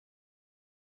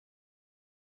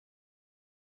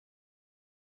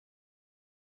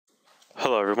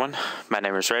Hello everyone, my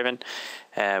name is Raven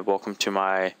and welcome to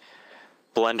my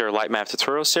Blender Lightmap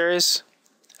tutorial series.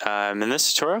 In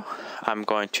this tutorial I'm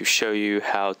going to show you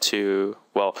how to,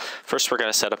 first we're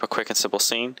going to set up a quick and simple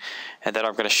scene, and then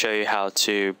I'm going to show you how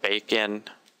to bake in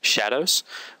shadows,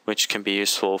 which can be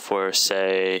useful for,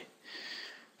 say,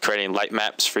 creating light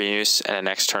maps for use in an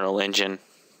external engine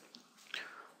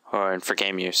or for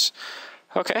game use.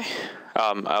 Okay,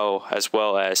 as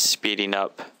well as speeding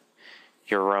up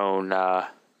your own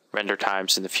render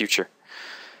times in the future.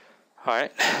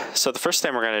 Alright, so the first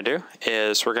thing we're going to do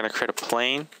is we're going to create a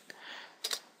plane.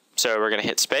 So we're going to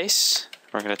hit space,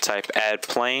 we're going to type add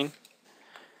plane,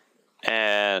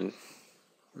 and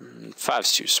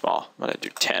 5's too small, I'm going to do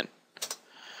 10.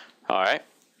 Alright,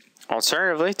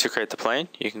 alternatively, to create the plane,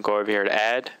 you can go over here to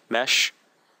add mesh,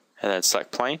 and then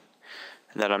select plane,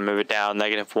 and then I'll move it down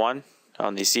 -1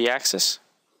 on the z-axis.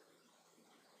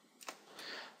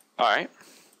 Alright,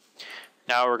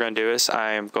 now what we're going to do is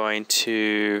I'm going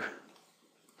to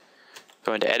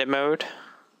go into edit mode,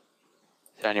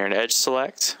 down here in edge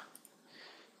select,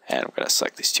 and I'm going to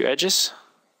select these two edges,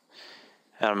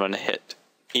 and I'm going to hit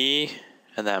E,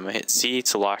 and then I'm going to hit Z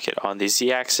to lock it on the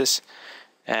z-axis,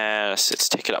 and let's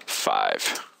take it up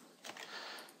 5.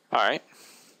 Alright,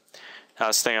 now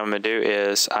this thing I'm going to do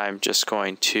is I'm just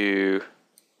going to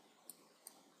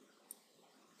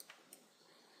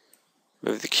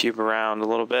move the cube around a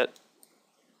little bit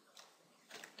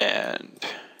and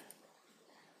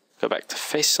go back to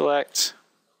face select,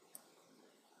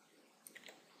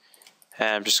 and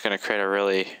I'm just going to create a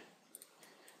really,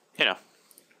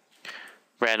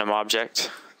 random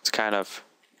object. It's kind of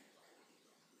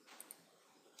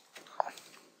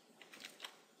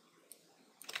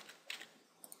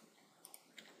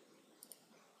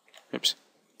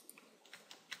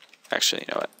actually,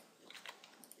 you know what?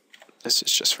 This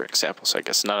is just for example, so I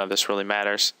guess none of this really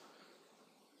matters.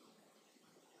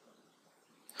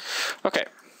 Okay,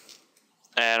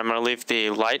 and I'm going to leave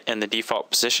the light in the default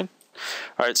position.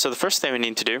 Alright, so the first thing we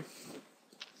need to do,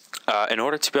 in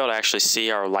order to be able to actually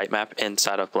see our light map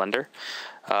inside of Blender,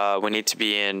 we need to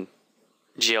be in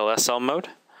GLSL mode.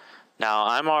 Now,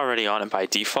 I'm already on it by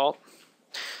default.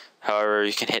 However,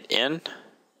 you can hit in,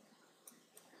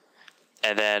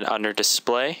 and then under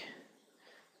display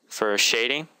for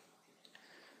shading,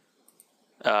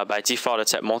 by default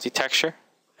it's at multi-texture,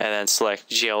 and then select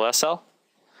GLSL.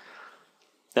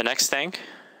 The next thing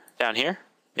down here,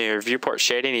 your viewport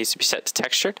shading needs to be set to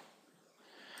textured.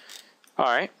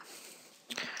 Alright,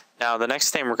 now the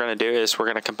next thing we're going to do is we're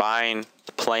going to combine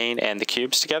the plane and the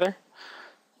cubes together.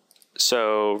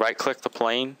 So right click the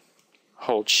plane,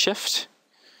 hold shift,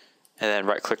 and then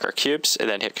right click our cubes, and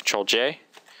then hit Control J.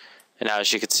 And now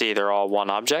as you can see, they're all one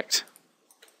object.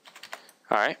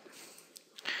 Alright,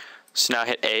 so now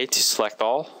hit A to select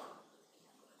all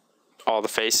the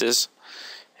faces,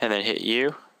 and then hit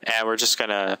U, and we're just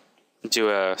gonna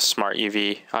do a smart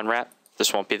UV unwrap.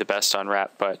 This won't be the best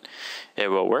unwrap, but it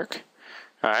will work.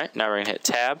 Alright, now we're gonna hit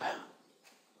tab.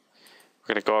 We're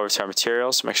gonna go over to our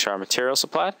materials, make sure our materials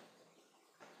applied.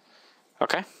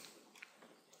 Okay,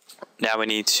 now we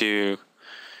need to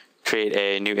create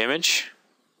a new image.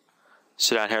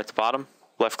 So down here at the bottom,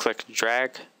 left click and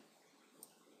drag,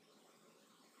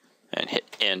 and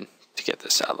hit in to get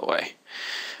this out of the way.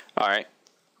 Alright,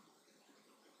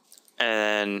 and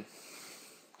then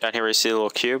down here where you see the little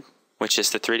cube, which is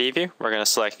the 3D view, we're going to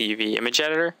select the UV image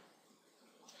editor.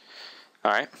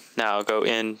 Alright, now go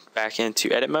back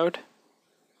into edit mode.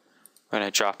 We're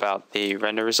going to drop out the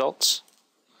render results.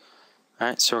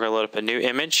 Alright, so we're going to load up a new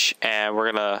image, and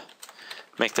we're going to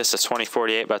make this a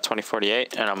 2048 by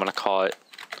 2048, and I'm going to call it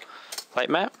light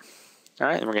map.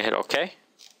 Alright, and we're going to hit OK.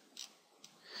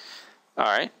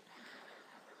 Alright,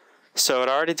 so it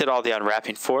already did all the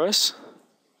unwrapping for us.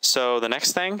 So the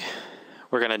next thing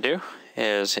we're going to do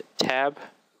is hit tab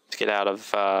to get out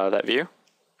of that view.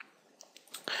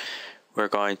 We're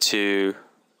going to,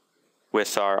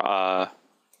 with our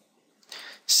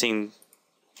scene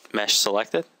mesh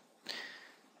selected,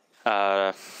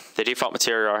 the default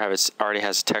material already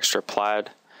has a texture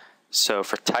applied. So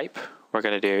for type, we're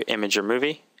going to do image or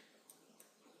movie.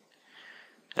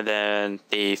 And then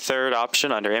the third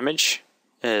option under image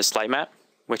is light map,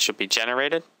 which will be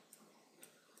generated.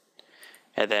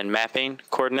 And then mapping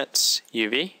coordinates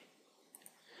UV.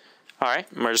 Alright,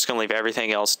 we're just going to leave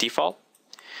everything else default.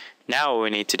 Now what we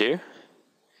need to do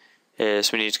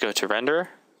is we need to go to renderer.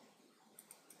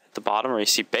 At the bottom where you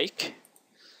see bake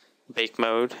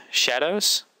mode,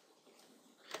 shadows.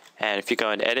 And if you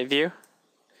go into edit view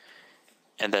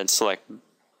and then select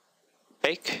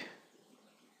bake,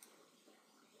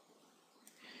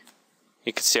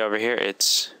 you can see over here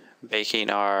it's baking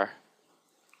our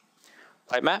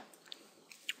light map.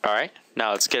 All right,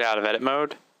 now let's get out of edit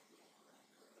mode.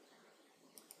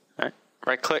 All right,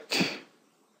 right click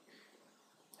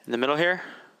in the middle here,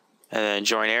 and then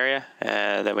join area,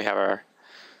 and then we have our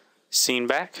scene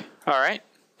back. All right,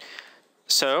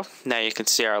 so now you can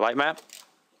see our light map,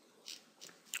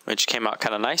 which came out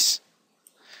kind of nice.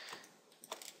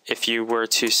 If you were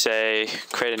to say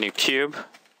create a new cube,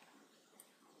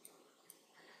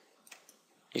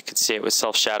 you can see it would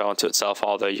self-shadow into itself,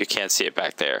 although you can't see it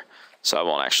back there. So I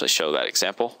won't actually show that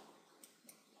example.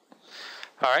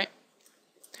 All right,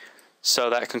 so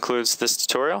that concludes this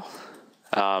tutorial.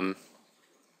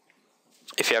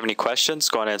 If you have any questions,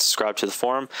 go ahead and subscribe to the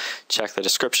forum. Check the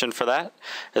description for that.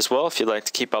 As well, if you'd like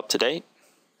to keep up to date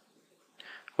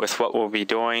with what we'll be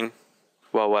doing,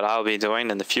 well, what I'll be doing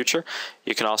in the future,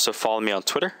 you can also follow me on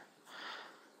Twitter.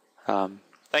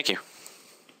 Thank you.